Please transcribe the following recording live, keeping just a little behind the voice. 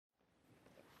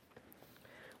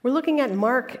We're looking at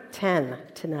Mark 10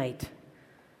 tonight.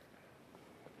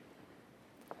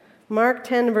 Mark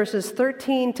 10, verses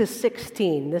 13 to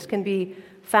 16. This can be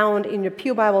found in your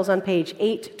pew Bibles on page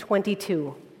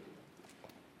 822.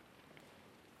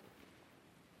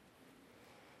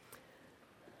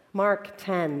 Mark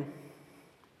 10,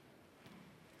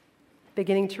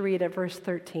 beginning to read at verse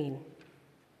 13.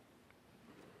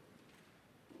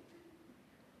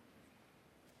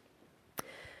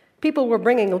 People were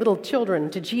bringing little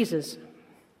children to Jesus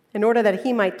in order that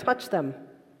he might touch them,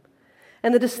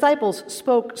 and the disciples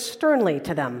spoke sternly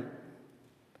to them.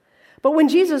 But when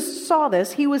Jesus saw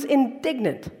this, he was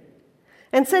indignant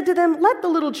and said to them, "Let the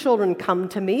little children come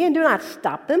to me, and do not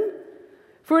stop them,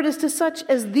 for it is to such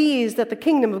as these that the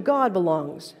kingdom of God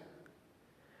belongs.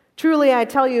 Truly, I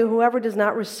tell you, whoever does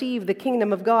not receive the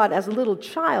kingdom of God as a little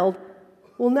child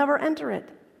will never enter it."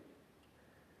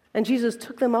 And Jesus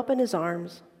took them up in his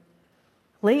arms,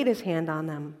 laid his hand on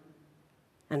them,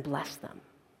 and blessed them.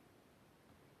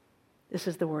 This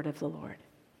is the word of the Lord.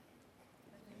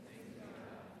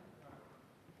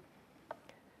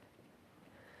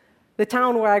 The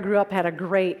town where I grew up had a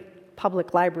great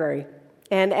public library,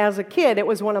 and as a kid, it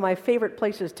was one of my favorite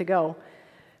places to go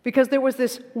because there was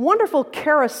this wonderful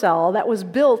carousel that was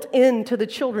built into the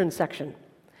children's section.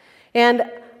 And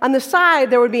on the side,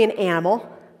 there would be an animal,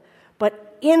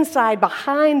 but inside,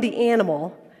 behind the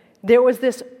animal, there was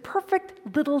this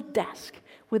perfect little desk.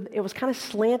 It was kind of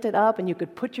slanted up, and you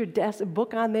could put your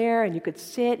book on there, and you could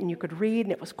sit, and you could read,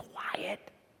 and it was quiet.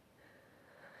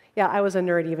 Yeah, I was a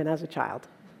nerd even as a child.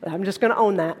 I'm just going to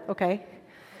own that, okay?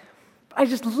 I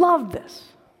just loved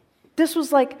this. This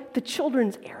was like the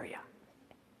children's area.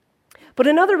 But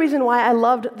another reason why I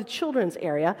loved the children's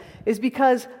area is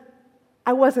because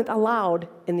I wasn't allowed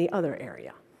in the other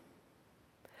area.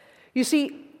 You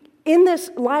see, in this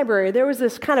library, there was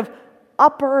this kind of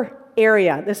upper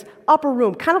area, this upper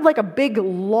room, kind of like a big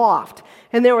loft.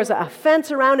 And there was a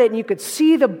fence around it, and you could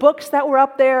see the books that were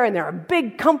up there, and there were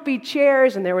big comfy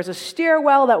chairs, and there was a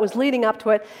stairwell that was leading up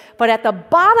to it. But at the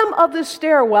bottom of the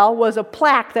stairwell was a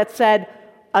plaque that said,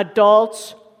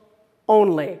 "Adults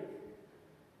only."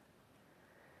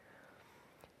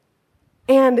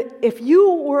 And if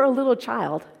you were a little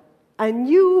child, and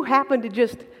you happened to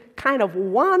just kind of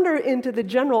wander into the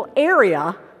general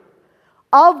area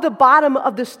of the bottom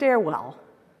of the stairwell,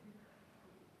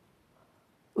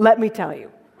 let me tell you.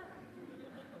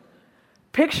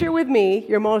 Picture with me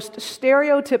your most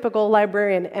stereotypical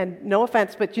librarian, and no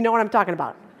offense, but you know what I'm talking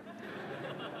about.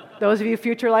 Those of you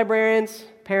future librarians,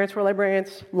 parents were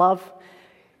librarians, love.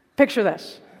 Picture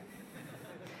this.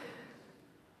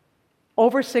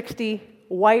 Over 60,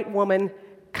 white woman,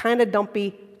 kind of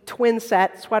dumpy, twin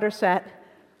set, sweater set,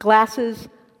 glasses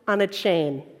on a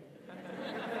chain.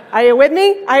 Are you with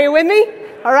me? Are you with me?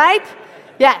 All right?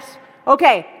 Yes.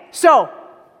 Okay, so,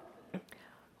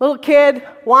 little kid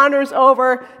wanders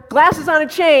over, glasses on a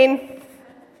chain,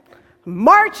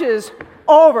 marches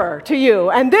over to you,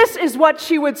 and this is what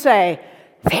she would say: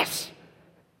 "This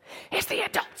is the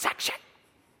adult section.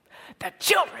 The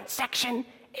children's section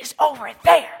is over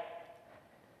there."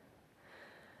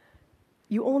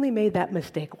 You only made that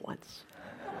mistake once.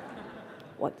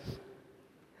 Once.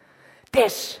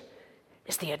 This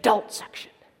is the adult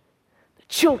section. The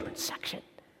children's section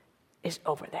is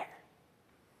over there.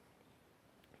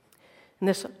 In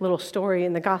this little story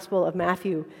in the Gospel of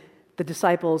Matthew, the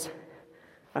disciples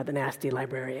are the nasty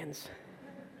librarians.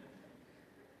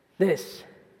 This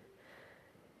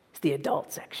is the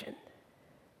adult section.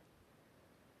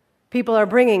 People are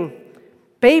bringing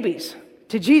babies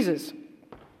to Jesus.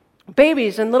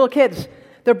 Babies and little kids.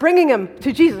 They're bringing them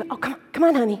to Jesus. "Oh, come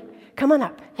on, honey. Come on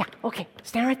up. Yeah, okay.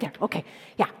 Stand right there. Okay.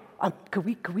 Yeah. Could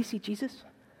we see Jesus?"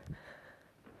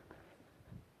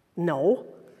 No.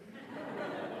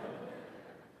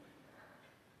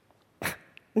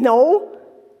 No.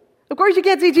 Of course you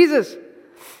can't see Jesus.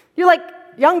 You're like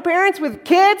young parents with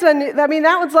kids, and I mean,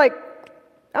 that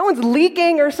one's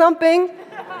leaking or something.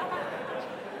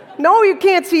 No, you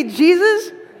can't see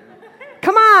Jesus.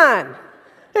 Come on.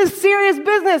 This is serious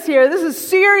business here. This is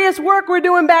serious work we're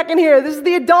doing back in here. This is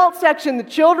the adult section. The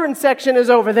children's section is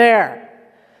over there.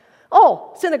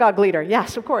 Oh, synagogue leader.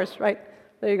 Yes, of course, right?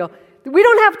 There you go. We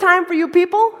don't have time for you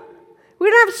people. We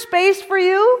don't have space for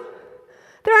you.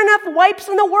 There are enough wipes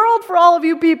in the world for all of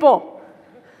you people.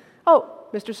 Oh,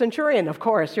 Mr. Centurion, of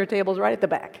course. Your table's right at the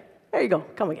back. There you go.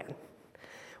 Come again.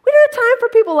 We don't have time for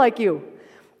people like you.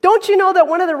 Don't you know that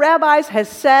one of the rabbis has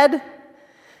said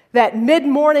that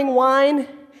mid-morning wine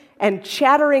and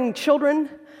chattering children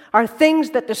are things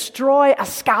that destroy a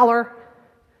scholar?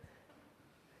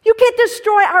 You can't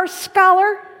destroy our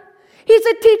scholar. He's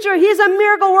a teacher. He's a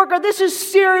miracle worker. This is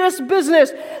serious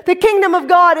business. The kingdom of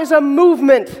God is a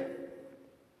movement.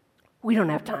 We don't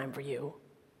have time for you.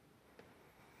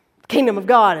 The kingdom of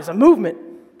God is a movement.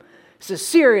 This is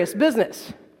serious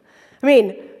business. I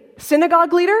mean,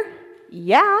 synagogue leader?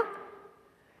 Yeah.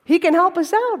 He can help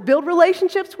us out, build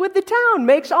relationships with the town,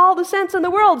 makes all the sense in the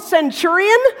world.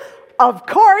 Centurion? Of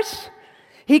course.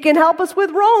 He can help us with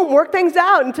Rome, work things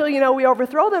out until, we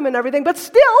overthrow them and everything, but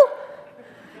still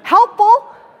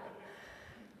helpful.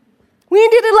 We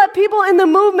need to let people in the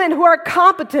movement who are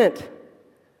competent,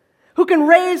 who can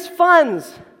raise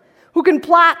funds, who can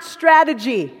plot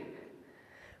strategy.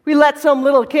 We let some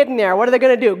little kid in there. What are they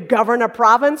going to do? Govern a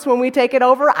province when we take it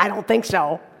over? I don't think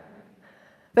so.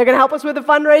 They're going to help us with the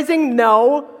fundraising?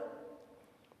 No.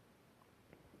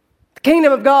 The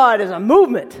kingdom of God is a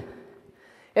movement.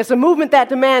 It's a movement that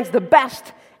demands the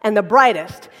best and the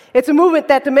brightest. It's a movement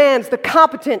that demands the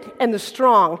competent and the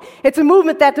strong. It's a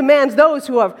movement that demands those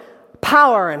who have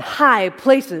power and high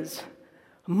places,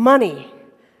 money,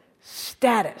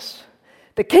 status.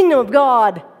 The kingdom of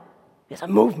God is a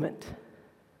movement.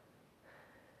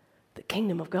 The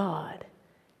kingdom of God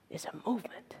is a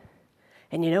movement.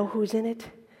 And you know who's in it?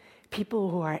 People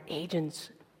who are agents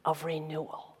of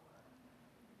renewal.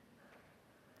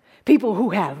 People who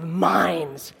have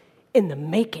minds in the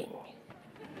making.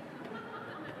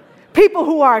 People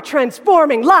who are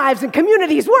transforming lives and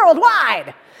communities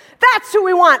worldwide. That's who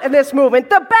we want in this movement.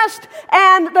 The best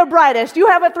and the brightest. You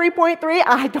have a 3.3?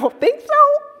 I don't think so.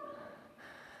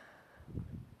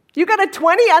 You got a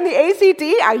 20 on the ACT?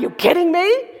 Are you kidding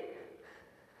me?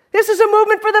 This is a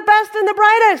movement for the best and the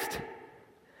brightest.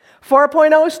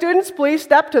 4.0 students, please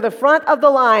step to the front of the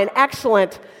line.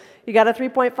 Excellent. You got a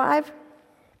 3.5?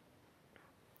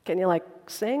 Can you,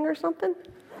 sing or something?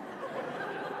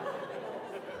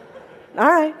 All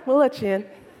right, we'll let you in.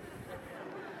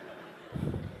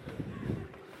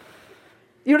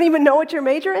 You don't even know what your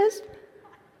major is?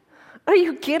 Are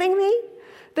you kidding me?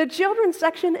 The children's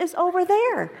section is over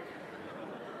there.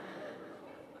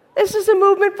 This is a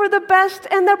movement for the best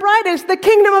and the brightest. The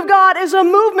kingdom of God is a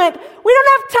movement. We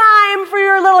don't have time for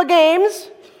your little games.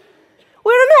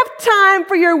 We don't have time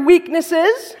for your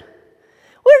weaknesses.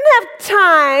 We don't have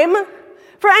time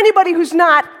for anybody who's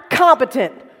not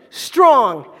competent,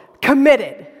 strong,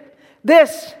 committed.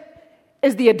 This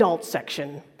is the adult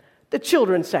section. The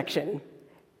children's section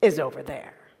is over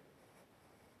there.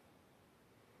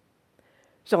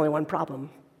 There's only one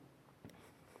problem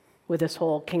with this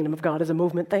whole kingdom of God as a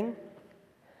movement thing.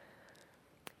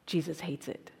 Jesus hates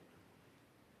it.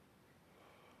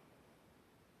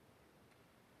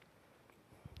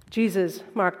 Jesus,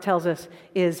 Mark tells us,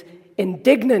 is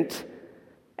indignant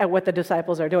at what the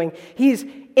disciples are doing. He's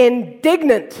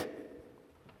indignant.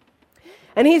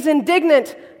 And he's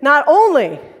indignant not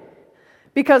only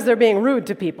because they're being rude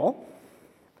to people,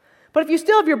 but if you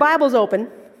still have your Bibles open,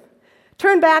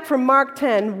 turn back from Mark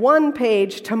 10, one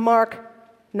page to Mark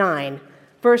 9,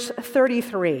 verse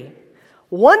 33.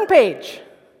 One page.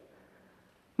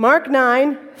 Mark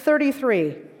 9,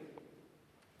 33.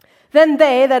 Then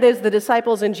they, that is the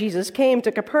disciples and Jesus, came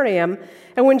to Capernaum,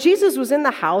 and when Jesus was in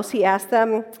the house, he asked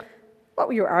them, what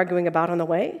were you arguing about on the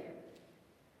way?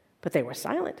 But they were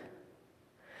silent.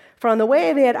 For on the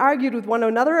way they had argued with one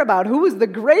another about who was the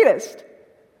greatest.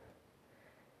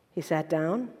 He sat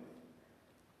down,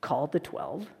 called the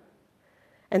 12,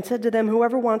 and said to them,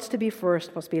 whoever wants to be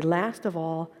first must be last of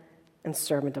all and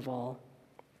servant of all.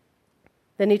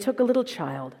 Then he took a little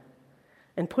child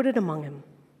and put it among them.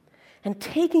 And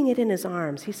taking it in his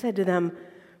arms, he said to them,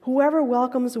 whoever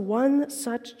welcomes one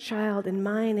such child in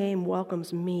my name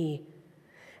welcomes me.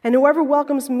 And whoever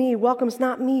welcomes me welcomes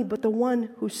not me, but the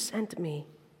one who sent me.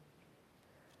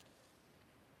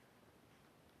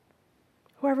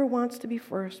 Whoever wants to be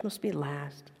first must be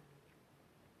last.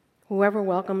 Whoever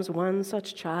welcomes one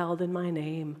such child in my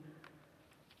name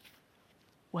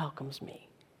welcomes me.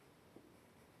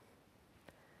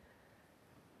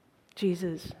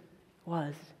 Jesus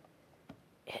was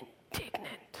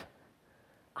indignant.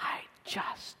 I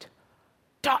just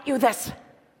taught you this.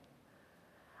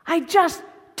 I just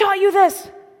taught you this.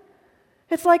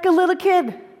 It's like a little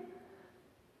kid.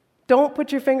 Don't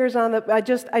put your fingers on the,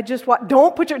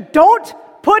 don't put your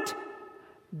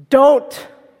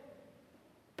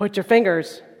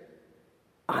fingers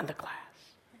on the glass.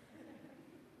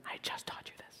 I just taught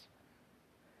you this.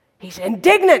 He's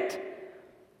indignant.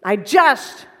 I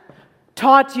just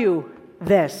taught you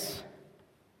this.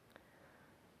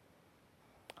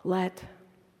 Let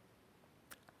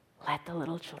the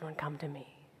little children come to me.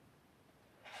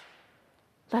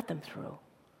 Let them through.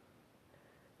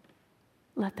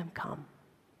 Let them come.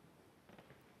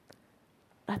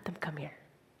 Let them come here.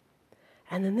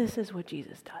 And then this is what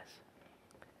Jesus does.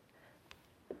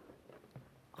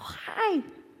 Oh, hi.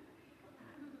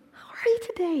 How are you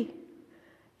today?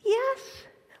 Yes.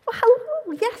 Well,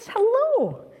 hello. Yes,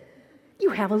 hello.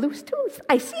 You have a loose tooth.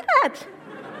 I see that.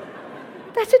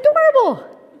 That's adorable.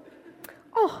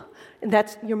 Oh, and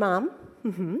that's your mom.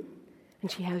 Mm-hmm. And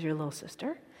she has your little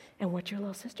sister. And what's your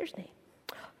little sister's name?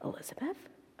 Elizabeth.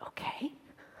 Okay.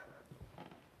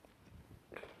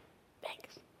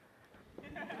 Thanks.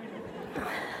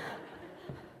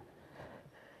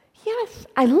 Yes,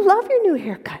 I love your new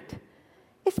haircut.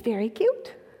 It's very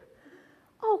cute.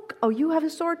 Oh, you have a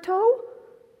sore toe?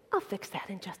 I'll fix that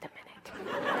in just a minute.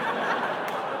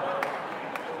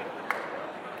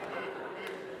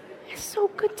 It's so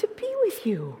good to be with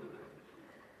you.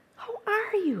 How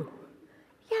are you?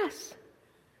 Yes.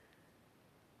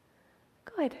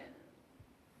 Good.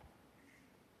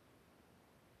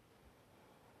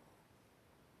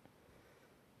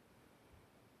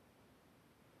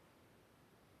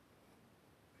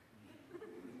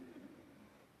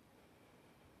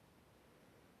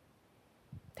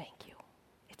 Thank you.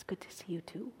 It's good to see you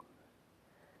too.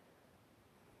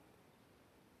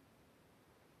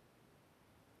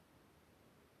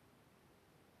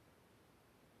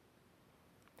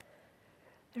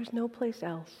 There's no place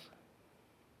else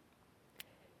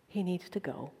he needs to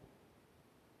go.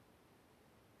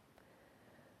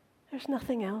 There's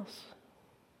nothing else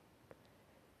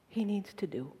he needs to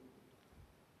do.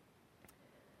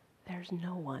 There's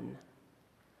no one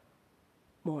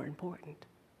more important.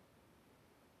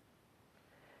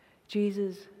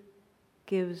 Jesus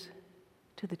gives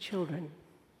to the children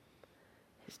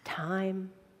his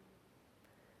time,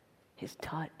 his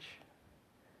touch,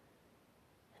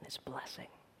 and his blessing.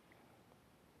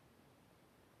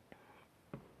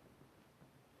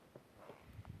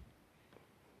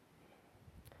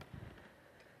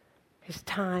 His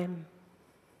time,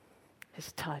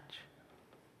 his touch,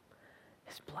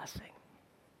 his blessing.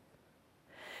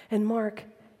 And Mark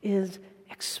is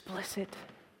explicit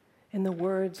in the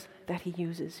words that he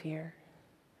uses here.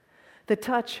 The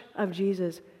touch of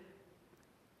Jesus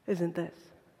isn't this.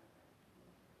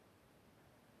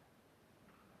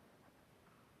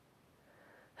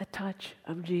 The touch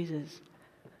of Jesus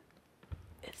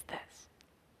is this.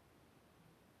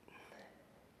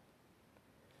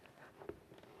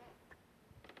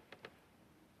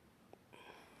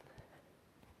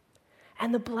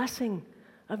 And the blessing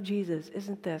of Jesus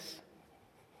isn't this.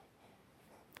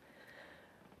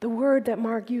 The word that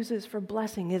Mark uses for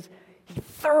blessing is he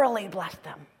thoroughly blessed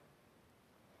them.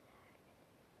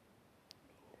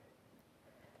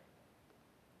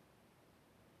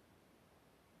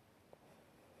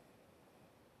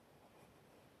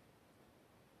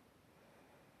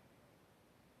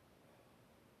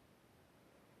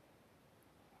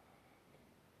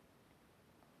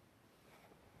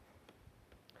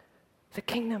 The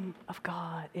kingdom of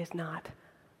God is not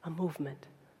a movement.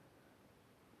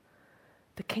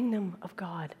 The kingdom of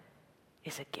God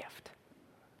is a gift.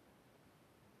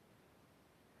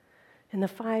 In the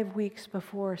 5 weeks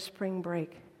before spring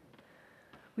break,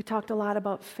 we talked a lot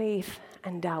about faith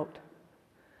and doubt.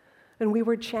 And we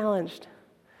were challenged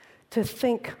to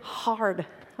think hard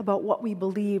about what we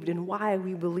believed and why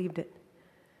we believed it.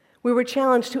 We were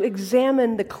challenged to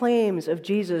examine the claims of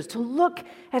Jesus, to look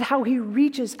at how he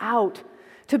reaches out,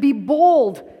 to be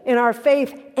bold in our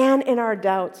faith and in our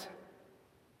doubts.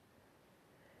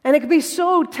 And it could be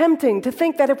so tempting to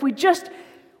think that if we just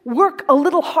work a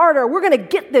little harder, we're going to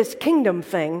get this kingdom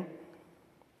thing.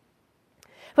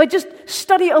 If I just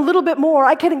study a little bit more,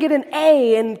 I can get an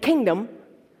A in kingdom.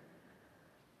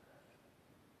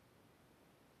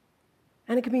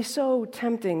 And it can be so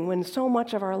tempting when so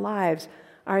much of our lives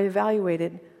are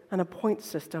evaluated on a point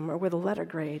system or with a letter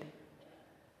grade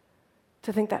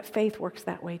to think that faith works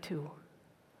that way too.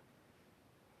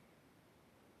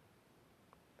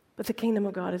 But the kingdom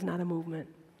of God is not a movement,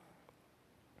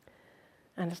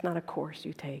 and it's not a course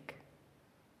you take.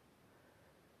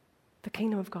 The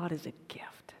kingdom of God is a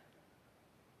gift.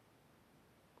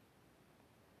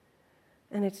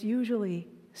 And it's usually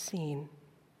seen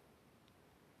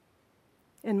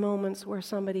in moments where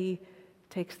somebody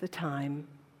takes the time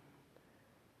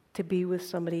to be with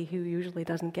somebody who usually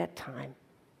doesn't get time,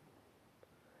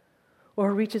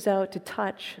 or reaches out to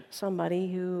touch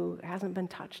somebody who hasn't been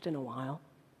touched in a while,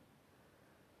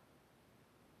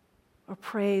 or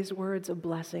prays words of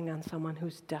blessing on someone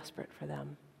who's desperate for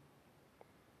them.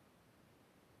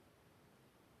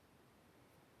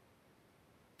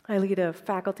 I lead a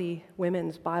faculty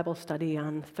women's Bible study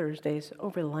on Thursdays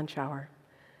over the lunch hour.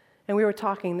 And we were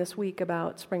talking this week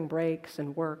about spring breaks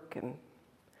and work. And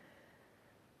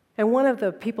And one of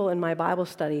the people in my Bible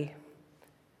study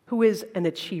who is an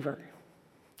achiever,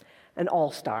 an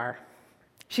all-star,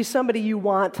 she's somebody you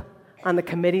want on the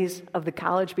committees of the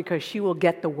college because she will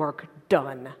get the work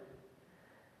done.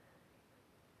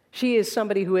 She is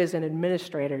somebody who is an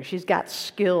administrator. She's got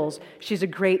skills. She's a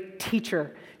great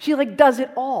teacher. She does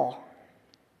it all.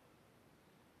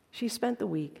 She spent the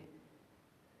week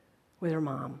with her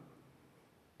mom,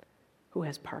 who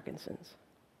has Parkinson's.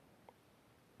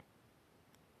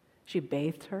 She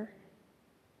bathed her.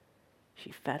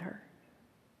 She fed her.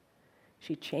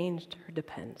 She changed her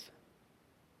Depends.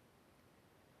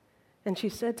 And she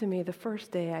said to me the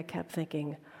first day, I kept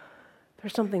thinking,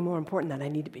 there's something more important that I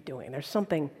need to be doing. There's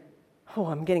something,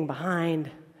 I'm getting behind.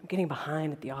 I'm getting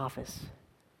behind at the office.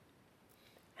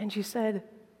 And she said,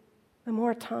 the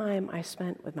more time I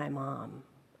spent with my mom,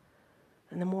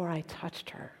 and the more I touched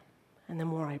her, and the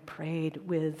more I prayed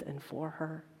with and for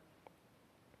her,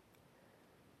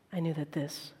 I knew that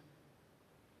this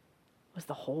was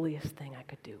the holiest thing I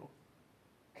could do.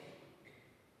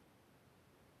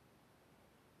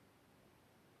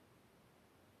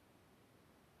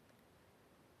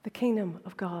 The kingdom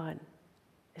of God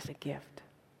is a gift.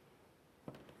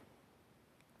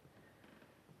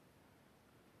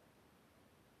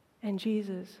 And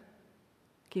Jesus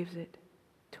gives it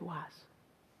to us.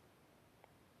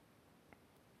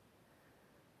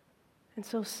 And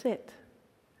so sit.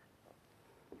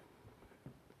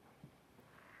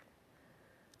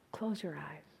 Close your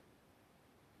eyes.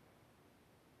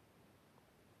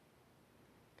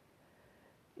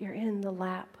 You're in the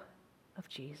lap of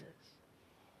Jesus.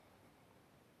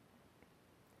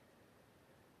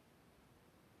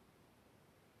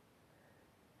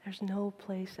 There's no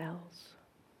place else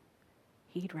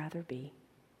he'd rather be.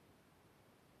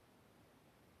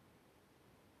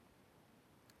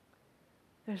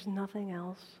 There's nothing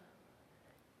else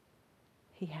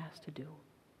he has to do.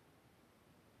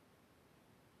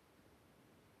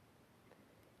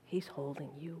 He's holding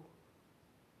you.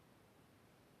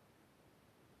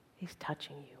 He's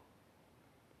touching you.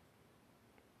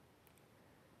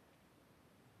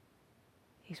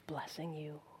 He's blessing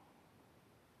you.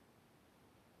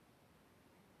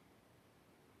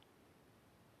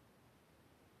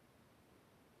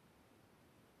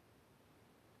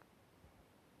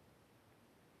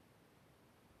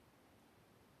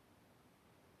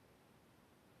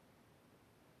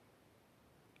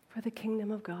 For the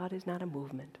kingdom of God is not a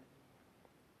movement.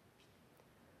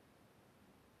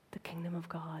 The kingdom of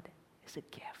God is a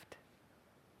gift.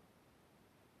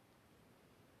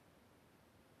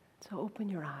 So open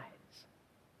your eyes.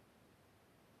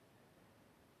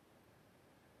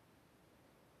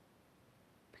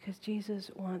 Because Jesus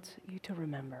wants you to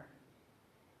remember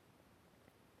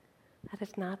that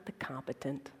it's not the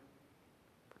competent,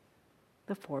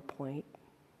 the 4-point,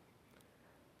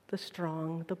 the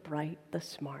strong, the bright, the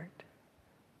smart.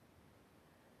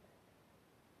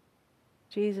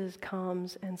 Jesus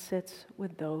comes and sits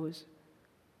with those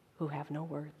who have no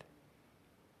worth.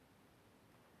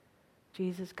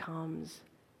 Jesus comes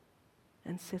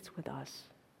and sits with us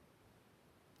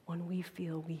when we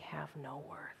feel we have no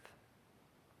worth.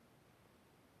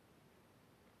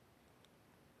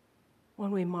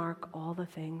 When we mark all the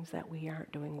things that we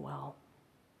aren't doing well.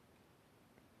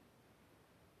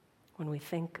 When we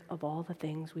think of all the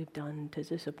things we've done to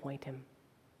disappoint him.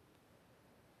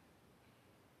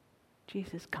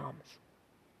 Jesus comes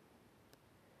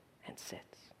and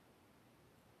sits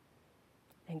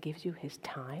and gives you his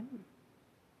time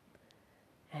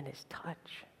and his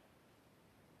touch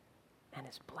and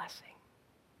his blessing.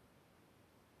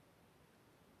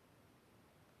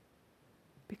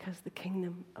 Because the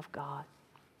kingdom of God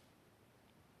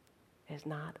is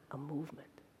not a movement.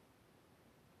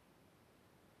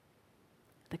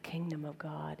 The kingdom of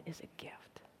God is a gift.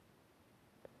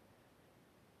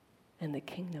 And the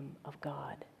kingdom of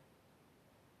God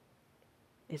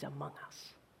is among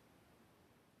us.